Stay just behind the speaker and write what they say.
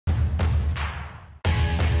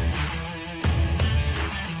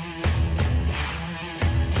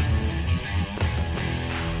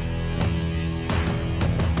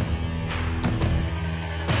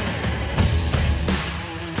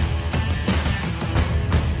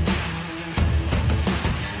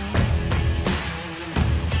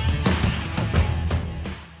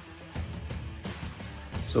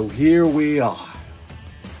So here we are,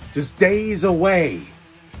 just days away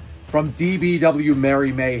from DBW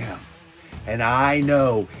Merry Mayhem. And I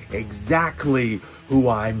know exactly who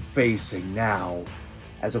I'm facing now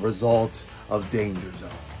as a result of Danger Zone.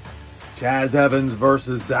 Chaz Evans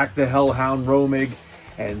versus Zach The Hellhound Romig.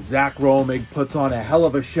 And Zach Romig puts on a hell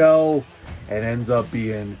of a show and ends up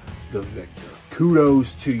being the victor.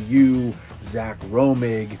 Kudos to you, Zach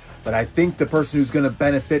Romig. But I think the person who's going to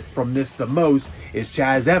benefit from this the most is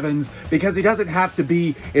Chaz Evans, because he doesn't have to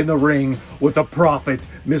be in the ring with a prophet,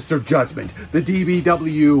 Mr. Judgment, the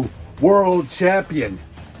DBW World Champion,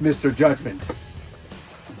 Mr. Judgment,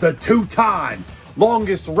 the two-time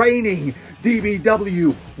longest reigning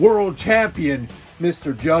DBW World Champion,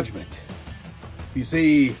 Mr. Judgment. You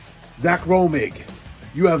see, Zach Romig,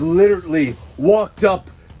 you have literally walked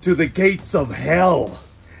up to the gates of hell.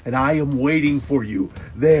 And I am waiting for you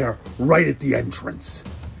there, right at the entrance.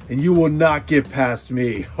 And you will not get past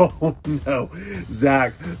me. Oh no,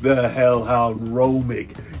 Zach the Hellhound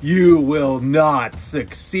Romig. You will not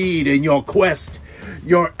succeed in your quest.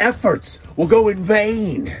 Your efforts will go in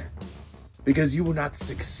vain. Because you will not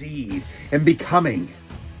succeed in becoming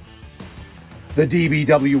the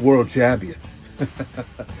DBW World Champion.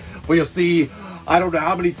 Well, you'll see, I don't know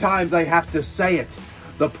how many times I have to say it.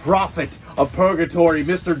 The prophet of Purgatory,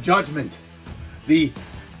 Mr. Judgment, the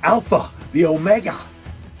Alpha, the Omega,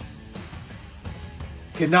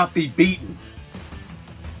 cannot be beaten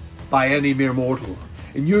by any mere mortal.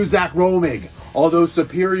 And you, Zach Romig, although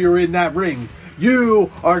superior in that ring,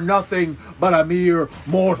 you are nothing but a mere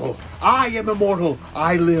mortal. I am immortal.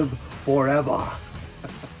 I live forever.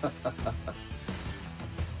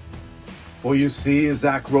 For you see,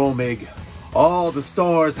 Zach Romig, all the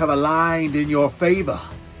stars have aligned in your favor.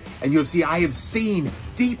 And you see, I have seen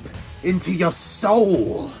deep into your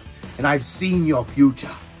soul. And I've seen your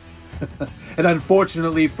future. And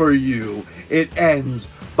unfortunately for you, it ends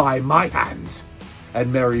by my hands at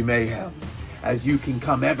Merry Mayhem. As you can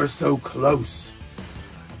come ever so close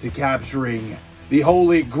to capturing the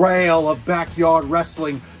holy grail of backyard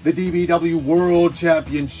wrestling, the DBW World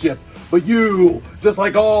Championship. But you, just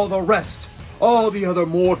like all the rest, all the other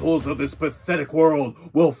mortals of this pathetic world,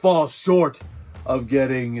 will fall short of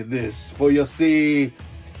getting this. For you see,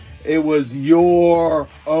 it was your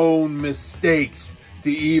own mistakes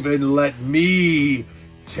to even let me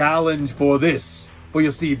challenge for this. For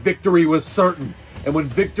you see, victory was certain. And when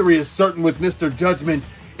victory is certain with Mr. Judgment,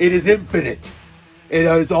 it is infinite. It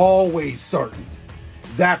is always certain.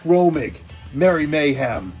 Zach Romig, Merry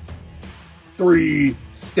Mayhem. 3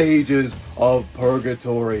 stages of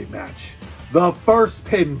Purgatory match. The first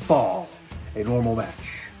pinfall, a normal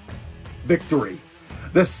match. Victory.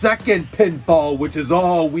 The second pinfall, which is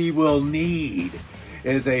all we will need,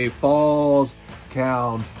 is a Falls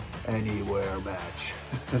Count Anywhere match.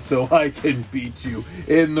 So I can beat you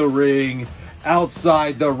in the ring,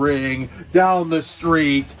 outside the ring, down the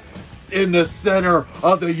street, in the center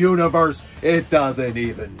of the universe. It doesn't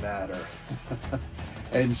even matter.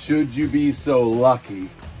 And should you be so lucky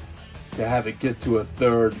to have it get to a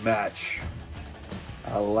third match,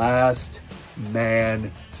 a last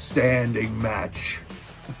man standing match.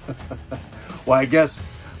 Well, I guess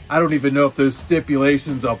I don't even know if those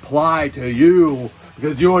stipulations apply to you,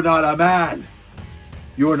 because you're not a man.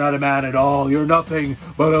 You're not a man at all. You're nothing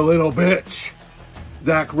but a little bitch.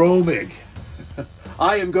 Zach Romig,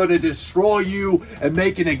 I am going to destroy you and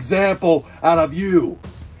make an example out of you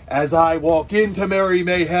as I walk into Merry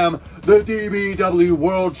Mayhem, the DBW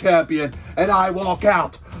World Champion, and I walk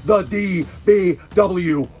out the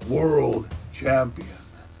DBW World Champion.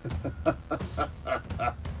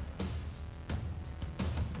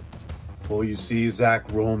 For you see, Zach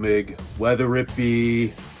Romig, whether it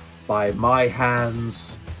be by my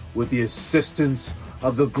hands with the assistance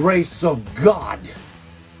of the grace of God,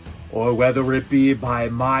 or whether it be by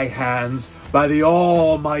my hands by the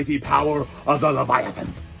almighty power of the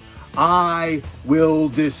Leviathan, I will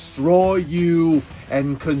destroy you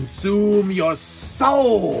and consume your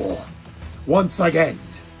soul once again.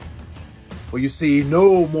 For you see,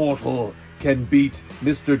 no mortal can beat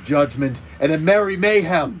Mr. Judgment, and in Merry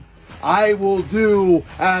Mayhem, I will do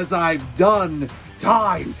as I've done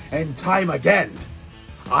time and time again.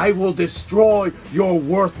 I will destroy your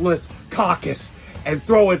worthless carcass and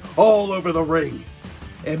throw it all over the ring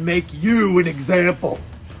and make you an example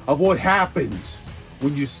of what happens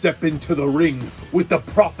when you step into the ring with the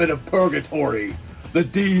prophet of Purgatory, the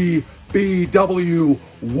DBW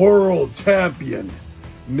World Champion,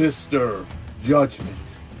 Mr. Judgment.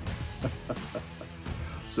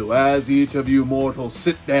 So as each of you mortals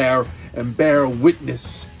sit there and bear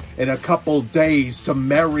witness in a couple days to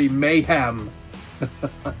Merry Mayhem,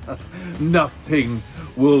 Nothing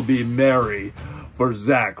will be merry for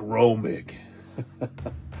Zach Romig.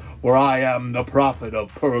 For I am the prophet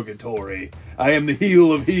of Purgatory. I am the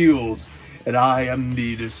heel of heels. And I am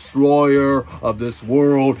the destroyer of this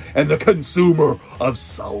world and the consumer of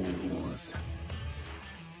souls.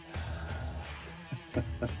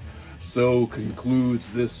 So concludes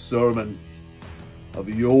this sermon of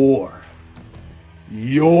your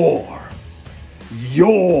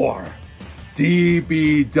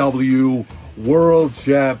DBW World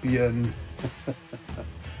Champion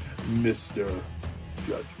Mr.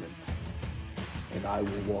 Judgment. And I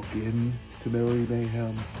will walk in to Merry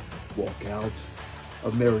Mayhem, walk out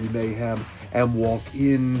of Merry Mayhem, and walk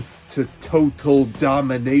in to Total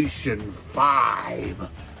Domination 5.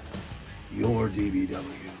 Your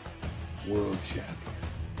DBW World Champion.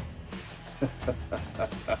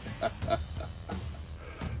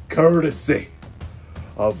 Courtesy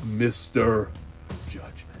of Mr.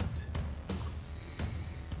 Judgment.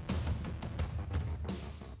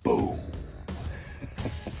 Boom.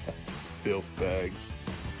 Filth bags.